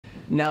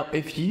Now,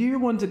 if you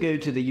want to go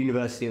to the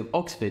University of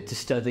Oxford to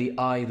study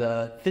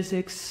either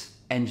physics,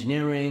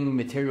 engineering,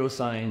 material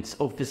science,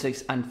 or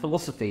physics and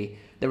philosophy,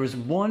 there is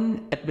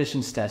one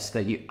admissions test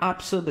that you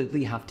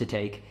absolutely have to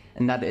take,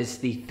 and that is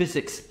the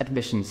physics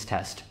admissions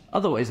test,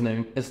 otherwise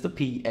known as the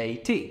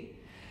PAT.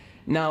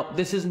 Now,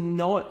 this is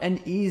not an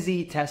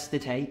easy test to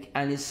take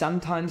and is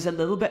sometimes a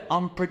little bit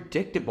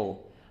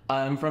unpredictable.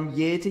 From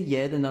year to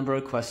year, the number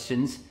of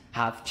questions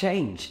have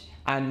changed,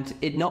 and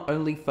it not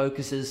only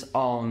focuses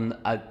on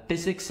a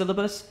physics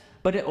syllabus,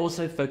 but it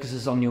also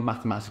focuses on your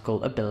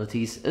mathematical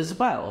abilities as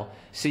well.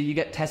 So you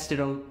get tested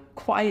on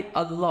quite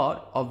a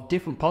lot of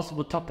different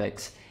possible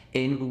topics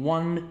in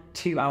 1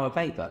 2-hour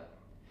paper.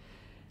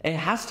 It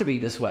has to be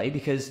this way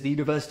because the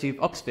University of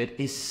Oxford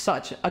is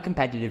such a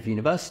competitive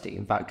university,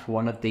 in fact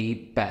one of the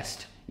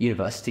best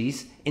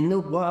universities in the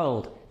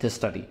world to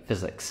study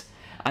physics.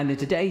 And in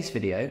today's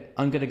video,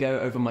 I'm going to go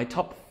over my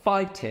top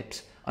 5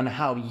 tips on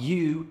how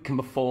you can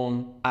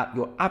perform at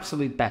your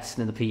absolute best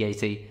in the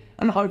PAT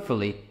and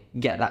hopefully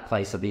get that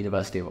place at the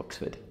University of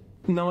Oxford.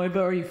 Now, my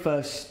very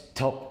first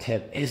top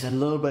tip is a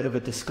little bit of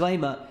a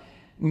disclaimer.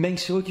 Make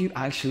sure you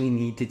actually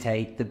need to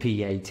take the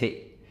PAT.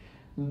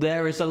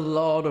 There is a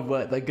lot of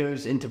work that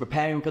goes into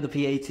preparing for the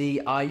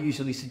PAT. I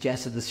usually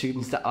suggest to the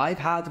students that I've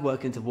had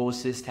working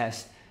towards this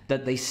test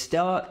that they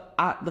start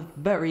at the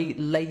very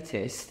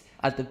latest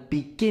at the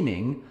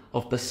beginning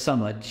of the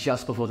summer,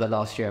 just before the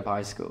last year of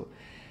high school.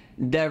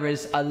 There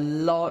is a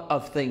lot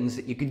of things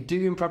that you can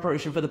do in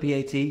preparation for the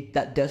PAT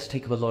that does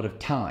take up a lot of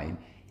time.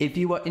 If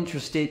you are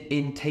interested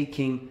in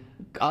taking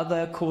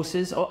other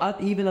courses or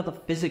even other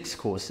physics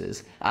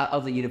courses at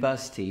other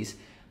universities,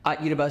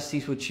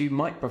 which you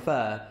might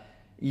prefer,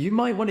 you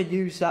might want to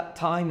use that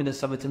time in the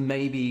summer to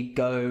maybe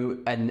go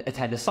and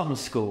attend a summer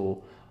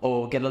school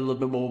or get a little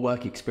bit more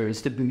work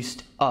experience to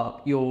boost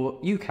up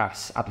your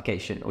UCAS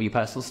application or your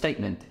personal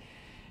statement.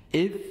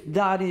 If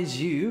that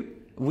is you,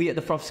 we at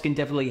the Profs can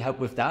definitely help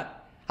with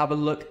that. Have a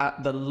look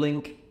at the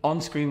link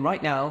on screen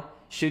right now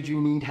should you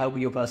need help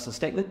with your personal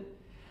statement.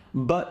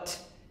 But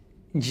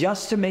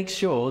just to make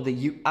sure that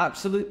you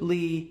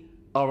absolutely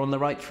are on the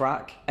right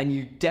track and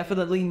you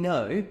definitely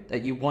know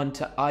that you want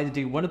to either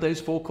do one of those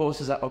 4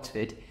 courses at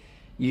Oxford,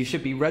 you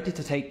should be ready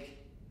to take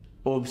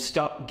or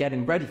start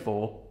getting ready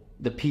for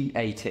the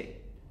PAT.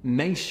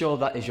 Make sure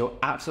that is your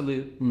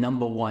absolute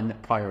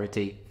 #1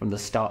 priority from the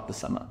start of the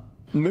summer.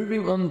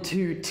 Moving on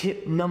to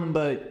tip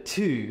number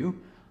 2,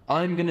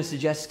 I'm going to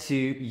suggest to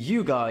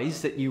you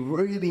guys that you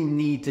really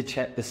need to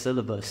check the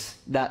syllabus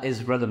that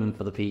is relevant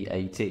for the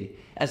PAT.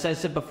 As I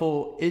said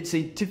before, it's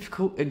a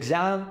difficult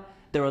exam.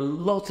 There are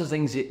lots of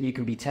things that you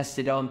can be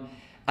tested on,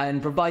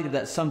 and provided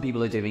that some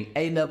people are doing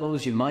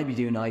A-levels, you might be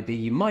doing IB,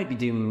 you might be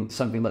doing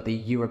something like the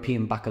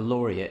European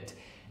Baccalaureate.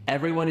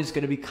 Everyone is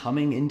going to be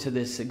coming into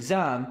this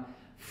exam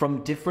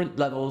from different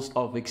levels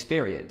of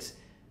experience.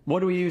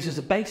 What do we use as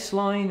a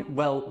baseline?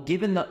 Well,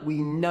 given that we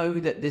know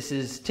that this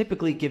is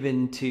typically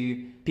given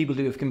to people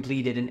who have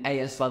completed an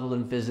AS level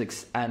in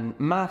physics and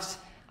maths,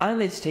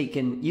 and it's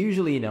taken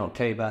usually in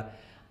October,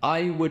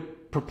 I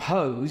would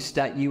propose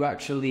that you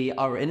actually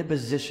are in a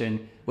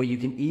position where you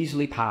can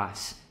easily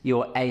pass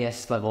your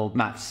AS level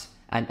maths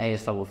and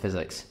AS level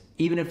physics.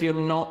 Even if you're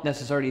not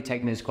necessarily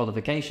taking those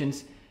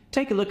qualifications,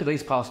 take a look at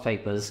those past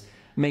papers,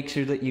 make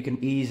sure that you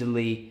can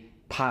easily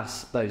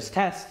pass those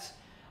tests.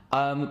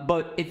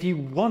 But if you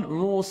want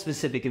more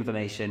specific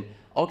information,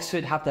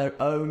 Oxford have their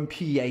own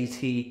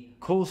PAT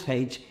course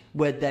page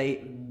where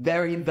they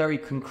very, very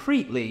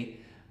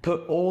concretely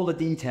put all the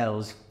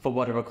details for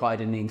what are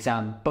required in the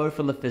exam, both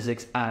on the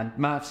physics and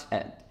maths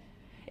end.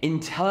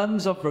 In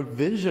terms of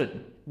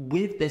revision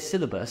with this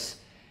syllabus,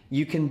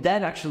 you can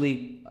then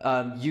actually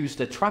use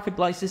the traffic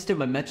light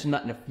system. I mentioned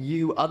that in a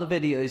few other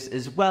videos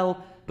as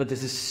well, but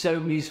this is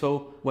so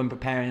useful when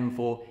preparing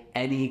for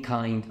any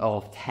kind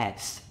of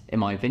test, in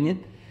my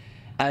opinion.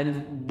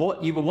 And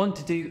what you will want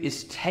to do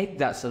is take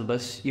that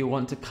syllabus, you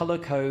want to color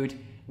code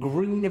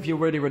green if you're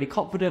really, really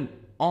confident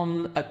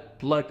on a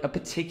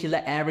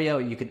particular area,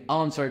 or you can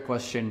answer a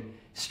question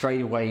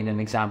straight away in an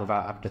exam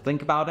without having to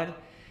think about it.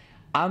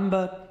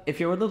 Amber, if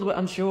you're a little bit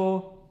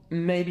unsure,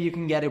 maybe you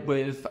can get it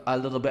with a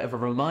little bit of a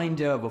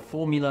reminder of a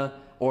formula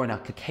or an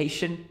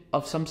application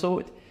of some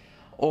sort.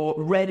 Or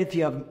red if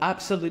you have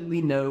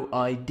absolutely no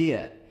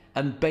idea.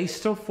 And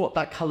based off what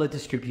that color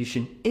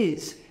distribution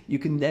is, you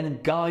can then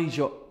guide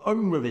your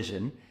own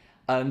revision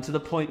to the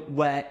point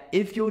where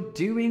if you're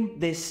doing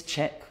this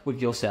check with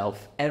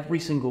yourself every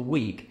single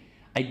week,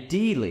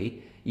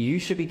 ideally you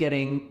should be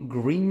getting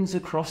greens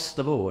across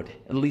the board.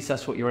 At least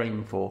that's what you're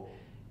aiming for.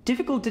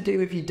 Difficult to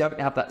do if you don't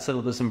have that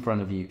syllabus in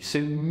front of you.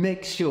 So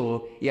make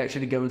sure you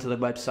actually go into the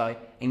website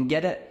and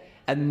get it,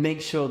 and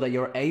make sure that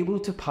you're able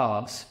to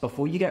pass,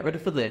 before you get ready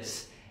for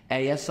this,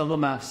 AS level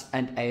maths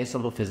and AS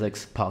level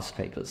physics past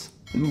papers.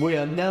 We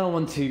are now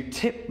on to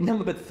tip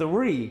number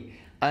 3.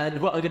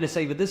 And what I'm going to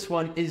say with this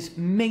one is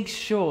make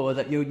sure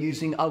that you're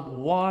using a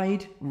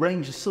wide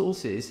range of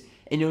sources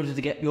in order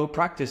to get your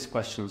practice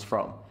questions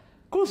from.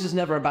 Of course, it's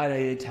never a bad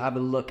idea to have a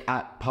look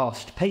at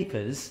past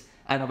papers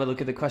and have a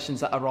look at the questions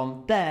that are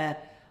on there,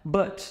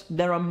 but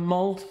there are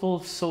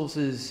multiple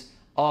sources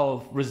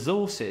of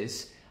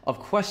resources, of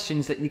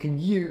questions that you can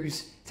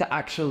use to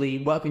actually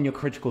work on your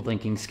critical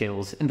thinking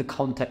skills in the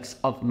context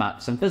of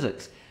maths and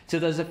physics. So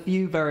there's a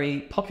few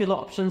very popular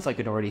options I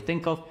could already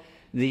think of.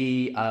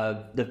 The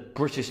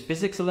British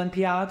Physics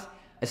Olympiad,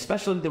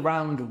 especially the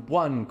round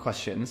 1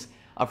 questions,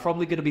 are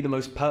probably going to be the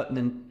most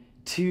pertinent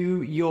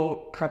to your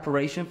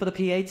preparation for the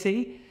PAT.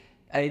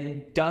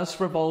 It does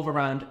revolve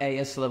around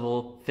AS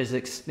level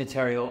physics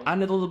material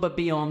and a little bit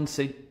beyond,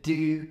 so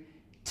do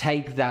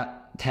take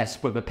that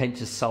test with a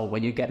pinch of salt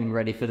when you're getting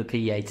ready for the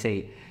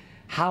PAT.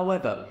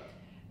 However,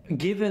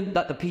 given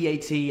that the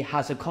PAT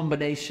has a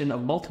combination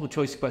of multiple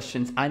choice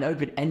questions and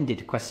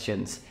open-ended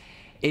questions,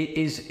 it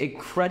is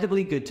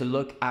incredibly good to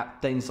look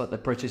at things like the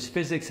British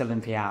Physics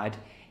Olympiad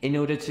in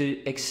order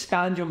to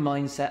expand your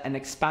mindset and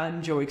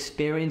expand your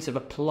experience of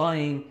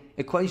applying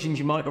equations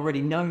you might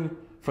already know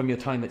from your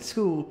time at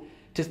school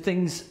to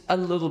things a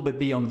little bit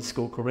beyond the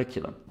school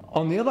curriculum.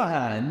 On the other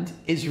hand,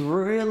 it's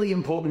really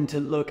important to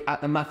look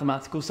at the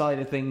mathematical side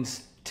of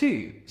things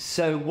too.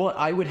 So what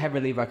I would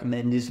heavily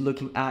recommend is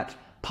looking at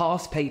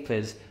past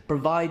papers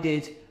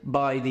provided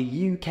by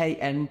the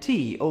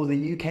UKMT, or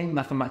the UK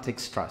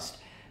Mathematics Trust.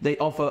 They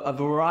offer a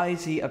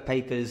variety of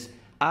papers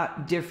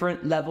at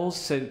different levels,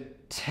 so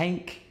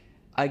take,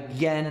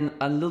 again,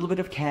 a little bit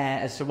of care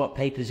as to what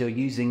papers you're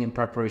using in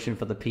preparation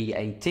for the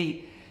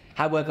PAT.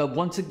 However,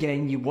 once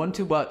again, you want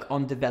to work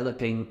on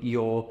developing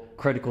your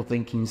critical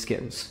thinking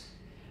skills.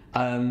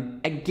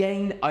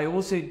 Again, I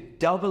also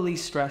doubly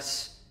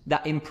stress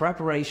that in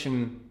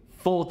preparation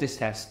for this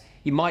test,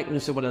 you might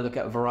also want to look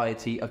at a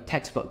variety of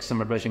textbooks and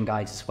revision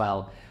guides as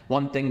well.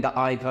 One thing that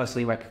I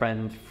personally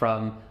recommend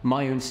from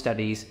my own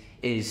studies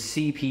is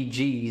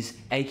CPG's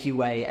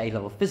AQA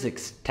A-Level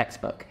Physics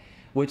textbook,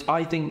 which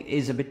I think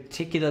is a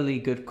particularly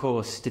good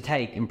course to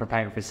take in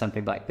preparing for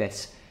something like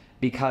this,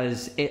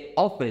 because it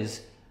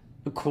offers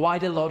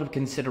quite a lot of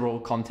considerable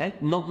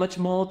content, not much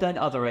more than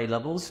other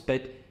A-levels,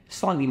 but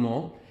slightly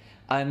more,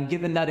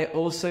 given that it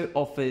also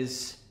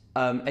offers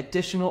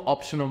additional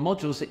optional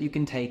modules that you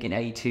can take in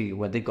A2,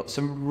 where they've got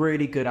some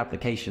really good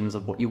applications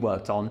of what you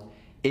worked on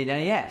in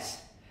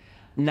AS.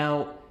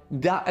 Now,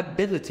 that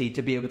ability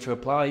to be able to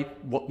apply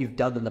what you've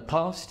done in the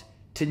past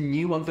to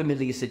new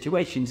unfamiliar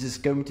situations is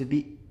going to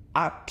be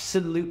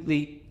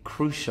absolutely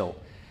crucial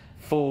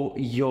for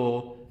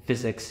your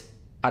physics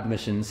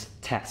admissions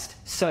test.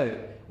 So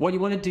what you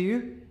want to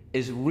do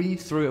is read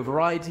through a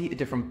variety of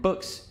different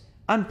books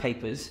and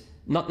papers,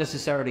 not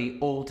necessarily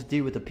all to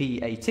do with the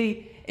PAT,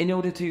 in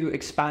order to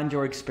expand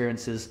your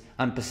experiences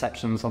and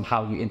perceptions on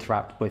how you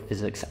interact with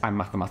physics and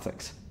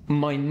mathematics.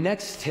 My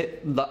next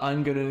tip that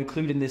I'm going to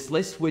include in this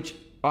list, which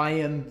I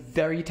am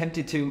very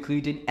tempted to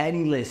include in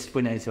any list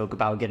when I talk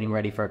about getting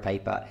ready for a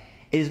paper,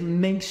 is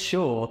make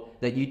sure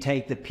that you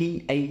take the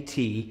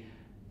PAT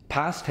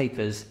past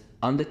papers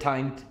under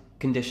timed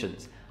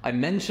conditions. I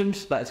mentioned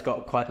that it's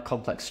got quite a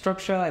complex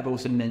structure. I've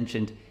also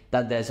mentioned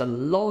that there's a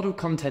lot of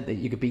content that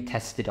you could be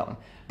tested on.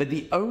 But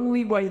the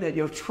only way that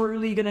you're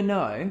truly going to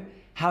know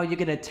how you're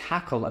going to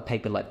tackle a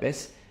paper like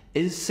this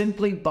is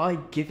simply by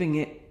giving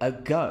it a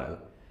go.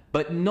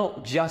 But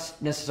not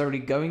just necessarily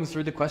going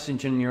through the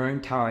questions in your own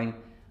time,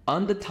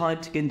 under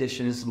timed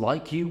conditions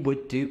like you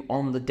would do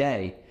on the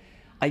day.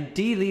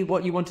 Ideally,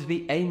 what you want to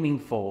be aiming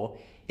for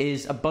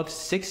is above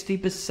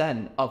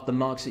 60% of the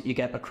marks that you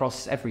get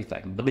across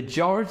everything. The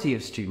majority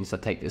of students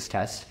that take this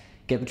test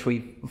get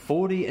between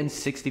 40 and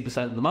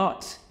 60% of the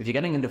marks. If you're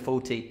getting under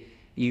 40,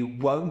 you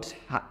won't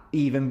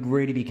even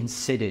really be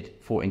considered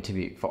for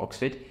interview for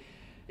Oxford.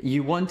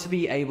 You want to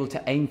be able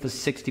to aim for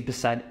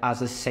 60%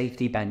 as a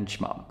safety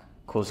benchmark.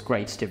 Of course,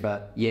 grades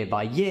differ year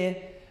by year,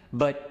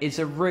 but it's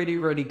a really,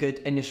 really good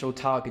initial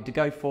target to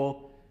go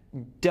for.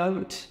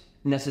 Don't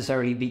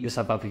necessarily beat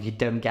yourself up if you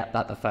don't get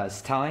that the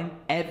first time.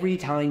 Every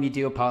time you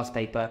do a past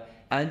paper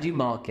and you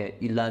mark it,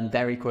 you learn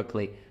very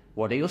quickly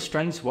what are your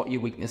strengths, what are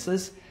your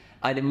weaknesses,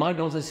 and it might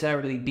not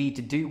necessarily be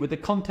to do with the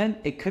content,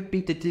 it could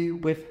be to do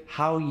with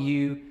how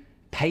you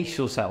pace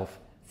yourself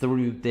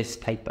through this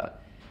paper.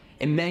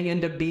 It may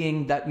end up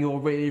being that you're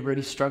really,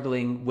 really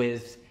struggling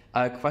with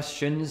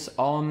questions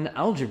on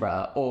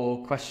algebra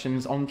or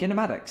questions on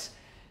kinematics.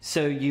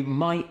 So you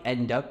might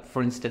end up,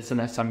 for instance, the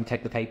next time you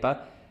take the paper,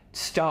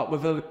 start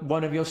with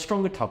one of your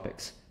stronger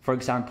topics. For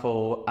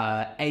example,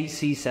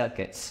 AC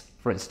circuits,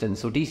 for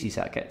instance, or DC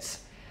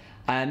circuits,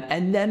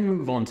 and then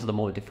move on to the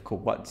more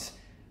difficult ones.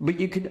 But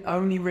you can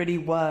only really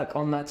work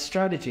on that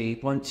strategy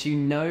once you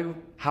know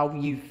how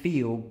you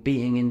feel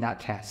being in that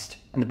test.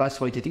 And the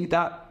best way to do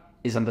that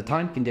is under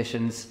time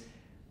conditions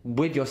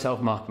with yourself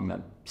marking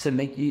them. So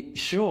make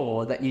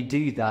sure that you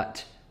do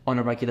that on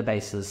a regular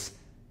basis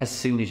as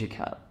soon as you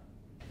can.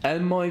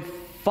 And my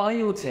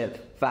final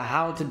tip for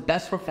how to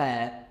best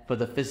prepare for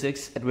the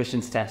physics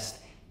admissions test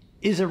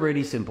is a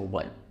really simple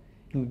one.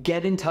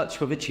 Get in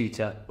touch with a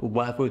tutor,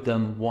 work with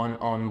them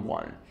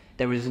one-on-one.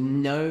 There is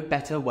no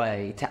better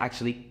way to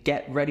actually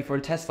get ready for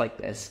a test like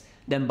this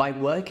than by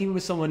working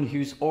with someone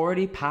who's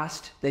already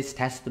passed this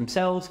test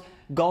themselves,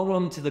 gone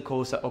on to the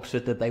course at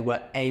Oxford that they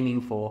were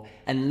aiming for,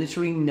 and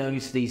literally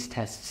knows these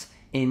tests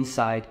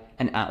inside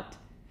and out.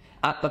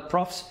 At the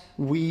Profs,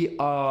 we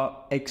are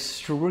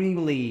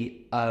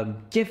extremely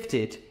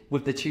gifted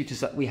with the tutors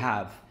that we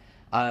have.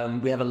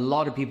 We have a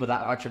lot of people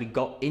that actually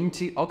got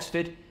into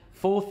Oxford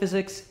for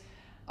physics,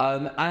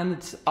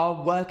 and our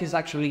work has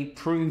actually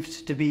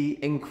proved to be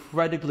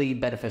incredibly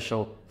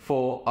beneficial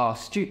for our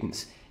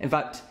students. In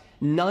fact,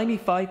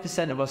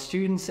 95% of our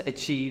students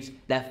achieved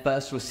their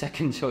first or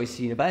second choice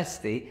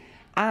university,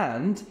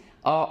 and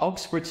our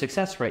Oxford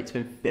success rate's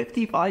been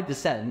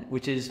 55%,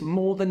 which is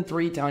more than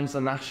 3 times the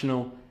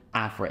national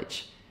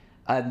average.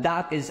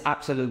 That is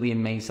absolutely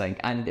amazing,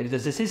 and if the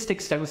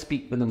statistics don't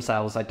speak for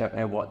themselves, I don't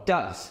know what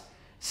does.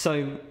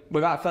 So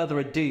without further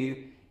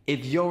ado,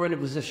 if you're in a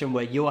position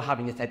where you're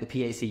having to take the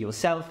PAT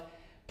yourself,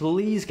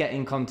 please get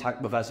in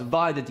contact with us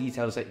via the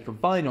details that you can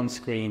find on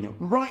screen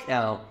right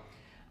now.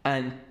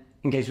 And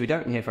in case we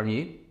don't hear from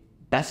you,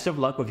 best of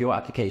luck with your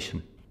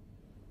application.